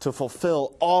promise to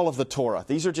fulfill all of the Torah.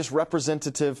 These are just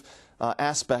representative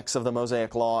aspects of the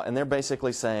Mosaic Law, and they're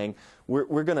basically saying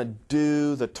we're going to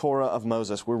do the Torah of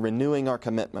Moses. We're renewing our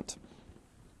commitment.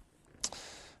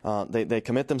 They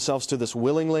commit themselves to this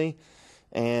willingly,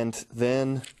 and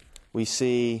then we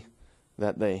see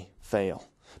that they fail.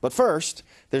 But first,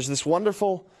 there's this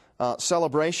wonderful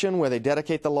celebration where they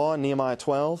dedicate the law in Nehemiah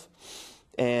 12,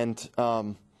 and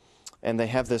they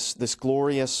have this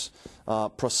glorious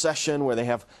procession where they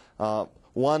have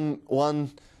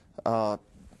one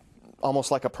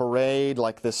almost like a parade,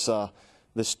 like this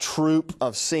troupe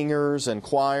of singers and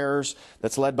choirs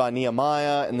that's led by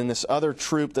Nehemiah, and then this other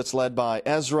troupe that's led by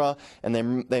Ezra, and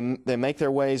they make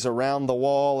their ways around the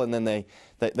wall, and then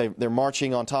they're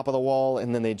marching on top of the wall,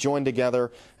 and then they join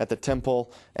together at the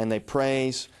temple, and they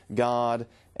praise God,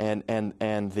 and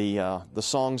the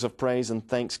songs of praise and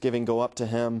thanksgiving go up to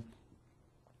Him.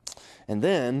 And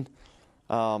then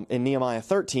in Nehemiah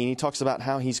 13, he talks about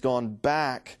how he's gone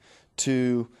back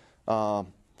to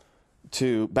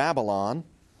Babylon.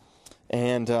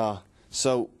 And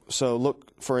so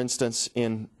look, for instance,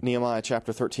 in Nehemiah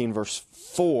chapter 13, verse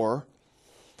 4.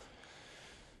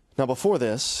 Now before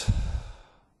this,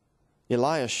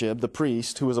 Eliashib, the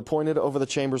priest, who was appointed over the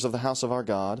chambers of the house of our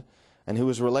God, and who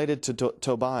was related to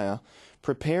Tobiah,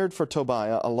 prepared for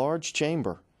Tobiah a large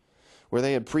chamber, where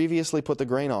they had previously put the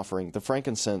grain offering, the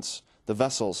frankincense, the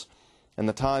vessels, and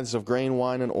the tithes of grain,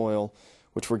 wine, and oil,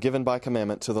 which were given by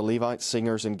commandment to the Levites,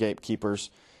 singers, and gatekeepers,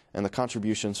 and the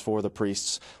contributions for the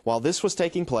priests. While this was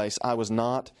taking place, I was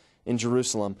not in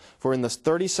Jerusalem, for in the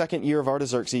 32nd year of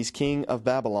Artaxerxes, king of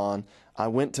Babylon, I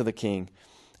went to the king.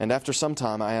 And after some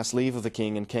time I asked leave of the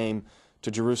king and came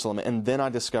to Jerusalem. And then I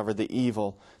discovered the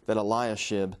evil that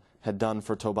Eliashib had done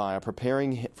for Tobiah,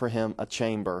 preparing for him a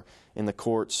chamber in the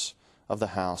courts of the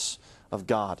house of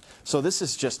God. So this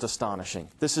is just astonishing.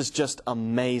 This is just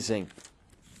amazing.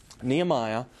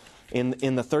 Nehemiah, in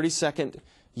the 32nd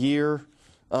year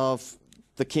of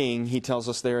the king, he tells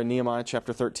us there in Nehemiah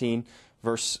chapter 13,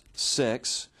 verse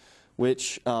 6,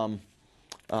 which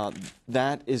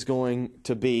that is going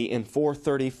to be in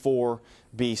 434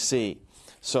 BC.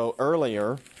 So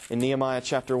earlier, in Nehemiah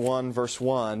chapter 1, verse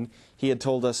 1, he had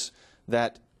told us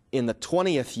that in the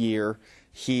 20th year,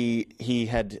 he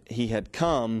had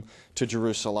come to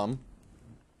Jerusalem.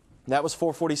 That was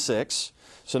 446.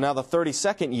 So now the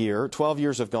 32nd year, 12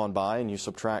 years have gone by, and you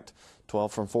subtract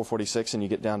 12 from 446, and you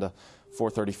get down to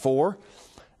 434.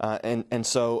 And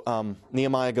so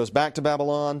Nehemiah goes back to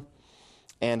Babylon.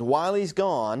 And while he's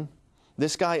gone,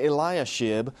 this guy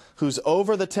Eliashib, who's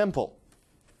over the temple,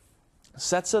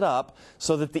 sets it up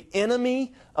so that the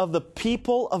enemy of the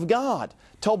people of God,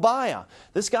 Tobiah,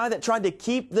 this guy that tried to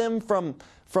keep them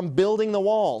from building the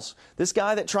walls, this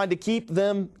guy that tried to keep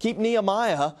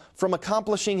Nehemiah from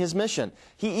accomplishing his mission.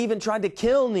 He even tried to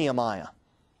kill Nehemiah.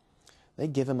 They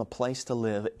give him a place to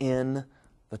live in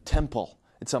the temple.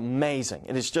 It's amazing.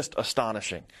 It is just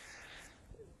astonishing.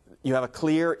 You have a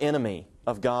clear enemy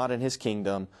of God and His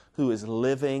kingdom who is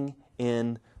living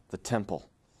in the temple.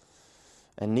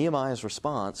 And Nehemiah's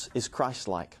response is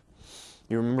Christ-like.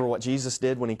 You remember what Jesus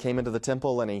did when He came into the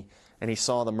temple and he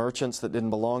saw the merchants that didn't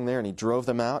belong there and He drove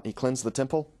them out, He cleansed the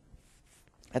temple?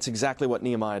 That's exactly what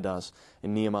Nehemiah does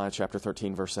in Nehemiah chapter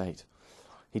 13, verse 8.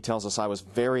 He tells us, I was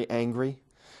very angry,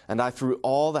 and I threw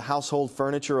all the household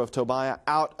furniture of Tobiah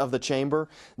out of the chamber.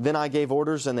 Then I gave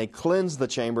orders, and they cleansed the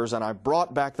chambers, and I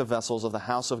brought back the vessels of the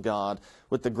house of God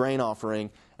with the grain offering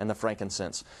and the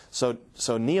frankincense. So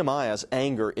Nehemiah's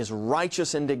anger is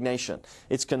righteous indignation.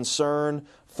 It's concern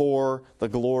for the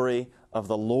glory of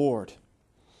the Lord.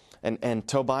 And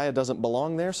Tobiah doesn't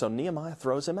belong there, so Nehemiah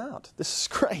throws him out. This is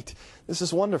great. This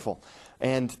is wonderful.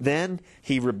 And then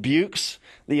he rebukes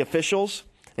the officials.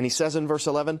 And he says in verse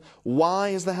 11, why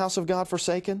is the house of God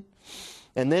forsaken?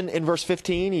 And then in verse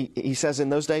 15, he says, in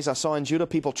those days I saw in Judah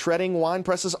people treading wine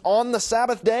presses on the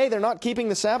Sabbath day. They're not keeping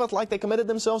the Sabbath like they committed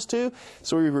themselves to.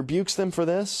 So he rebukes them for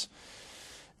this.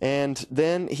 And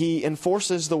then he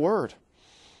enforces the word.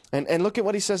 And look at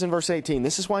what he says in verse 18.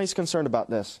 This is why he's concerned about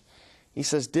this. He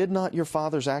says, did not your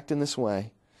fathers act in this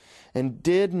way? And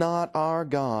did not our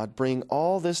God bring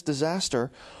all this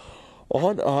disaster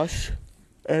on us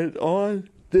and on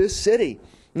this city?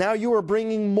 Now you are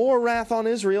bringing more wrath on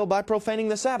Israel by profaning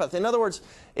the Sabbath. In other words,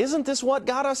 isn't this what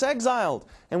got us exiled?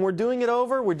 And we're doing it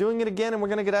over, we're doing it again, and we're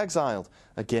going to get exiled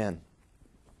again.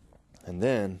 And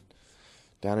then,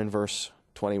 down in verse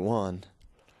 21,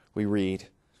 we read,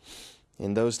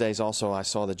 in those days also I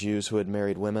saw the Jews who had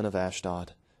married women of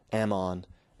Ashdod, Ammon,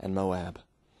 and Moab.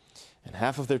 And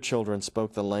half of their children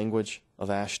spoke the language of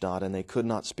Ashdod, and they could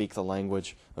not speak the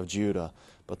language of Judah,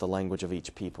 but the language of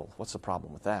each people. What's the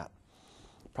problem with that?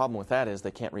 The problem with that is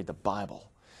they can't read the Bible.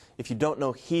 If you don't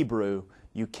know Hebrew,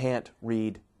 you can't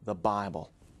read the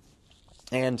Bible.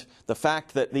 And the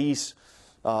fact that these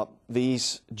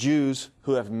Jews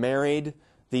who have married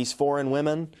these foreign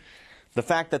women, the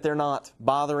fact that they're not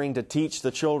bothering to teach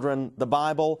the children the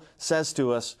Bible says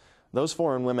to us, those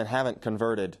foreign women haven't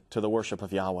converted to the worship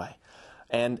of Yahweh.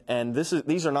 And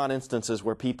these are not instances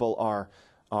where people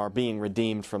are being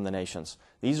redeemed from the nations.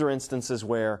 These are instances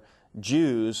where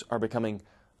Jews are becoming,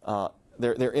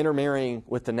 they're intermarrying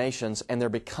with the nations, and they're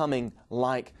becoming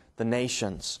like the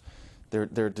nations. They're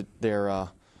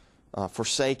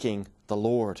forsaking the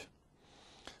Lord.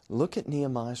 Look at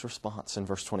Nehemiah's response in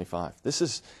verse 25. This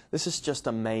is just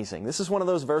amazing. This is one of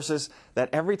those verses that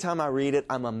every time I read it,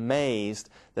 I'm amazed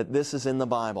that this is in the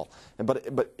Bible.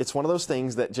 But it's one of those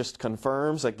things that just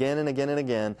confirms again and again and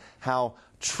again how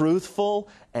truthful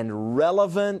and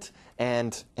relevant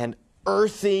and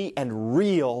earthy and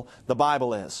real the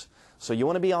Bible is. So you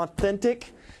want to be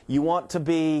authentic, you want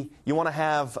to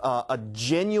have a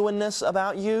genuineness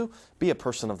about you, be a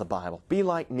person of the Bible. Be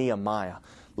like Nehemiah.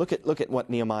 Look at what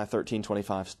Nehemiah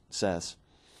 13:25 says.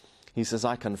 He says,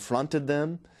 I confronted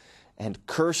them and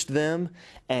cursed them,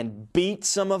 and beat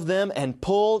some of them, and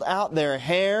pulled out their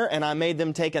hair, and I made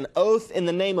them take an oath in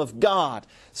the name of God,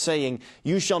 saying,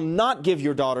 you shall not give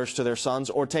your daughters to their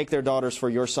sons, or take their daughters for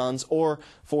your sons, or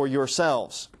for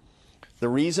yourselves. The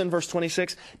reason, verse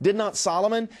 26, did not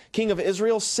Solomon, king of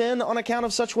Israel, sin on account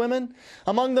of such women?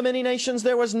 Among the many nations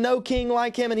there was no king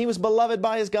like him, and he was beloved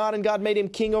by his God, and God made him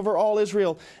king over all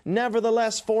Israel.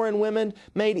 Nevertheless, foreign women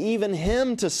made even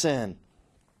him to sin.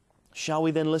 Shall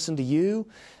we then listen to you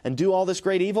and do all this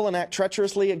great evil and act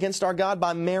treacherously against our God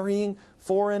by marrying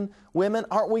foreign women?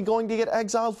 Aren't we going to get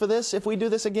exiled for this if we do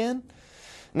this again?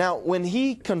 Now, when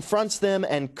he confronts them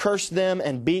and cursed them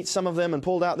and beat some of them and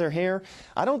pulled out their hair,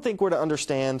 I don't think we're to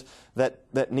understand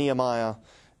that Nehemiah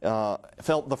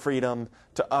felt the freedom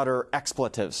to utter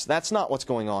expletives. That's not what's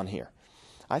going on here.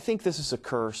 I think this is a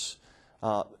curse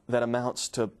that amounts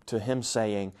to him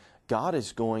saying, God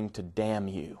is going to damn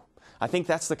you. I think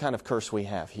that's the kind of curse we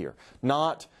have here.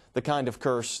 Not the kind of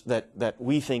curse that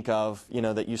we think of,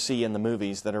 that you see in the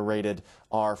movies that are rated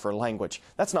R for language.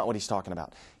 That's not what he's talking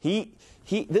about.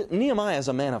 Nehemiah is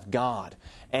a man of God.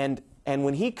 And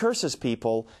when he curses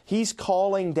people, he's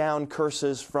calling down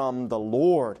curses from the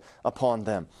Lord upon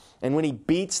them. And when he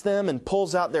beats them and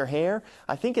pulls out their hair,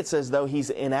 I think it's as though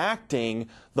he's enacting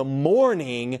the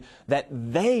mourning that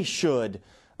they should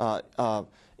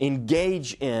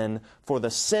engage in for the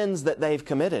sins that they've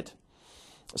committed.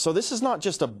 So this is not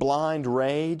just a blind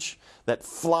rage that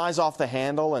flies off the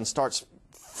handle and starts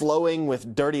flowing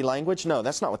with dirty language. No,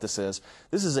 that's not what this is.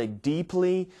 This is a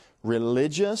deeply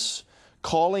religious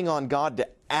calling on God to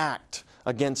act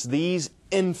against these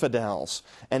infidels,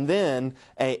 and then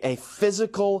a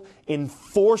physical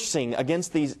enforcing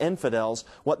against these infidels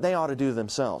what they ought to do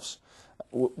themselves.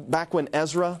 Back when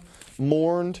Ezra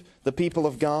mourned the people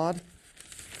of God,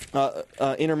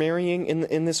 intermarrying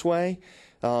in this way,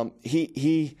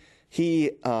 he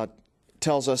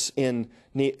tells us in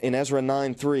Ezra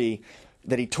 9:3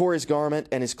 that he tore his garment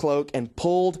and his cloak and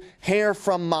pulled hair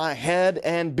from my head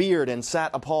and beard and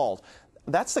sat appalled.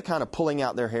 That's the kind of pulling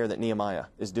out their hair that Nehemiah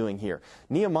is doing here.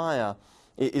 Nehemiah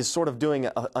is sort of doing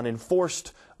an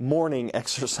enforced mourning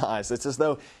exercise. It's as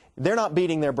though they're not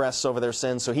beating their breasts over their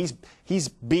sins, so he's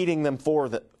beating them for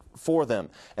them.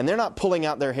 And they're not pulling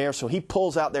out their hair, so he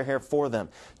pulls out their hair for them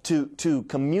to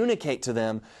communicate to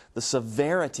them the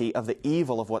severity of the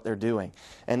evil of what they're doing.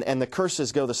 And the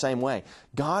curses go the same way.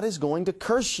 God is going to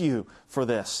curse you for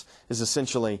this, is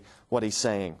essentially what he's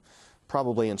saying,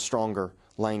 probably in stronger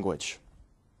language.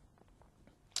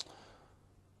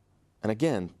 And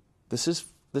again, this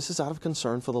is out of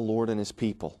concern for the Lord and his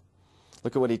people.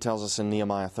 Look at what he tells us in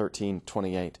Nehemiah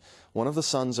 13:28. One of the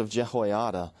sons of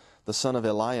Jehoiada, the son of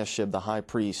Eliashib the high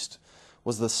priest,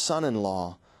 was the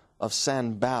son-in-law of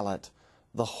Sanballat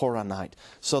the Horonite.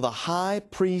 So the high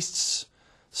priest's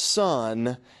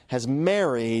son has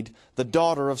married the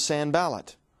daughter of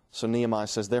Sanballat. So Nehemiah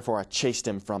says, therefore I chased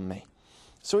him from me.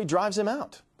 So he drives him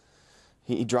out.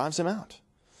 He drives him out.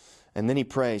 And then he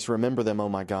prays, remember them, O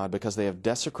my God, because they have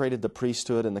desecrated the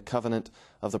priesthood and the covenant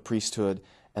of the priesthood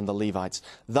and the Levites.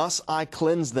 Thus I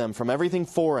cleanse them from everything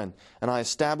foreign, and I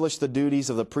established the duties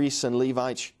of the priests and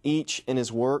Levites, each in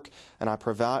his work, and I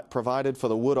provided for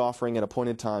the wood offering at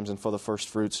appointed times and for the first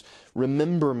fruits.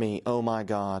 Remember me, O my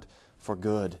God, for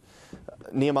good.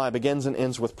 Nehemiah begins and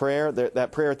ends with prayer.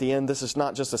 That prayer at the end, this is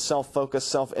not just a self-focused,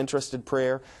 self-interested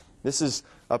prayer. This is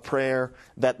a prayer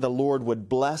that the Lord would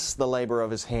bless the labor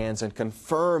of his hands and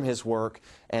confirm his work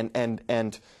and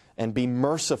be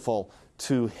merciful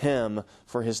to him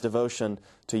for his devotion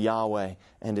to Yahweh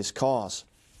and his cause.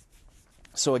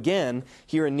 So again,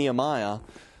 here in Nehemiah,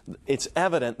 it's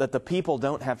evident that the people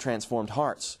don't have transformed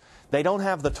hearts. They don't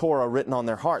have the Torah written on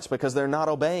their hearts because they're not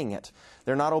obeying it.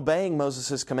 They're not obeying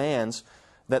Moses' commands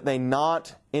that they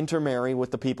not intermarry with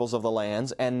the peoples of the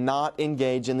lands and not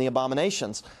engage in the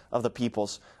abominations of the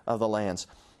peoples of the lands.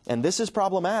 And this is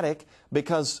problematic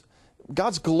because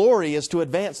God's glory is to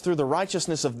advance through the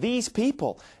righteousness of these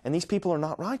people. And these people are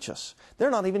not righteous. They're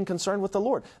not even concerned with the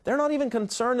Lord. They're not even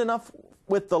concerned enough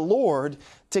with the Lord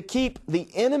to keep the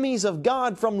enemies of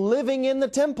God from living in the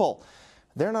temple.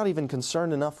 They're not even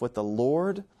concerned enough with the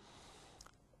Lord.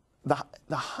 The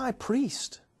high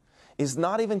priest is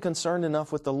not even concerned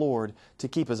enough with the Lord to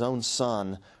keep his own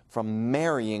son from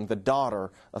marrying the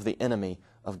daughter of the enemy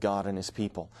of God and his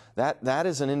people. That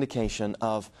is an indication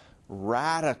of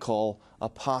radical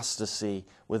apostasy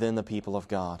within the people of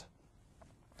God.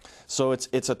 So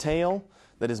it's a tale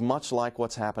that is much like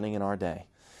what's happening in our day.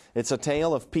 It's a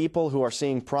tale of people who are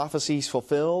seeing prophecies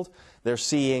fulfilled. They're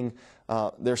seeing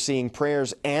they're seeing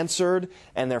prayers answered,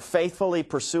 and they're faithfully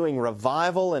pursuing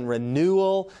revival and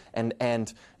renewal and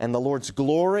the Lord's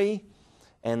glory,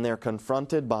 and they're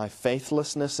confronted by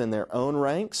faithlessness in their own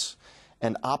ranks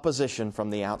and opposition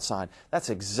from the outside. That's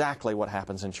exactly what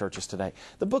happens in churches today.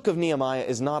 The book of Nehemiah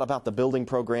is not about the building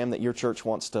program that your church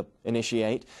wants to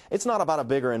initiate. It's not about a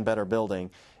bigger and better building.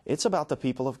 It's about the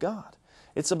people of God.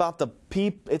 It's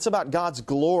about God's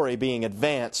glory being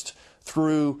advanced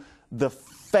through the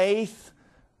faith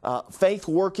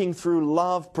working through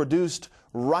love produced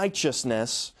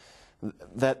righteousness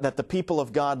that the people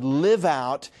of God live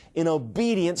out in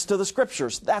obedience to the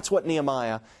Scriptures. That's what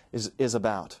Nehemiah is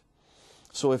about.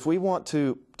 So if we want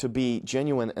to be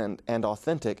genuine and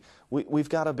authentic, we've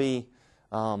got to be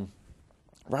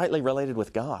rightly related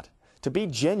with God. To be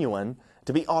genuine,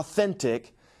 to be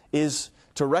authentic, is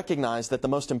to recognize that the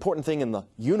most important thing in the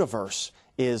universe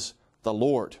is the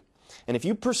Lord. And if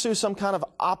you pursue some kind of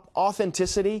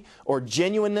authenticity or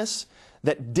genuineness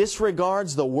that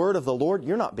disregards the word of the Lord,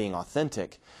 you're not being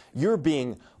authentic. You're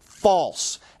being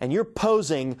false. And you're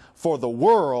posing for the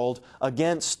world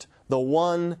against the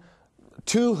one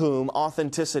to whom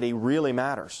authenticity really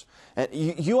matters. And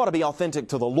you ought to be authentic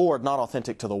to the Lord, not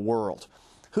authentic to the world.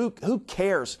 Who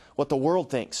cares what the world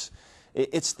thinks?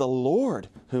 It's the Lord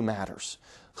who matters.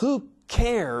 Who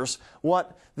cares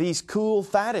what these cool,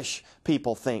 faddish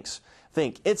people think?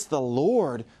 It's the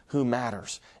Lord who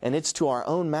matters. And it's to our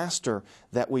own master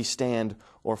that we stand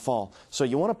or fall. So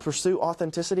you want to pursue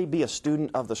authenticity? Be a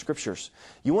student of the Scriptures.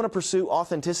 You want to pursue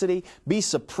authenticity? Be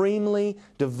supremely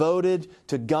devoted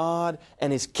to God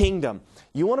and His kingdom.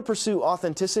 You want to pursue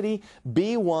authenticity?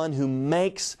 Be one who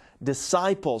makes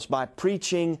disciples by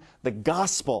preaching the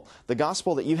gospel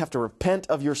that you have to repent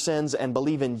of your sins and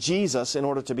believe in Jesus in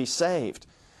order to be saved.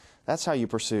 That's how you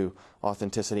pursue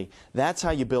authenticity. That's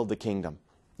how you build the kingdom.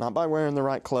 Not by wearing the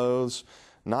right clothes,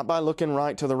 not by looking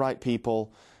right to the right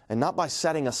people, and not by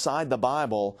setting aside the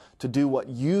Bible to do what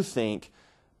you think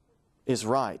is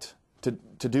right,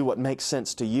 to do what makes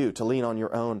sense to you, to lean on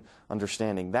your own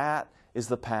understanding. That is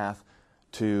the path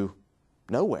to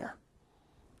nowhere.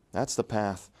 That's the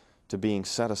path to being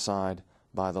set aside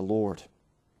by the Lord.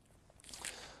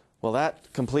 Well,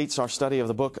 that completes our study of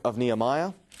the book of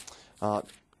Nehemiah.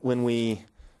 When we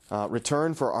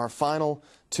return for our final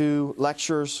 2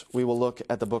 lectures, we will look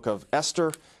at the book of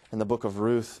Esther and the book of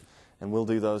Ruth, and we'll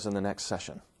do those in the next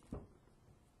session.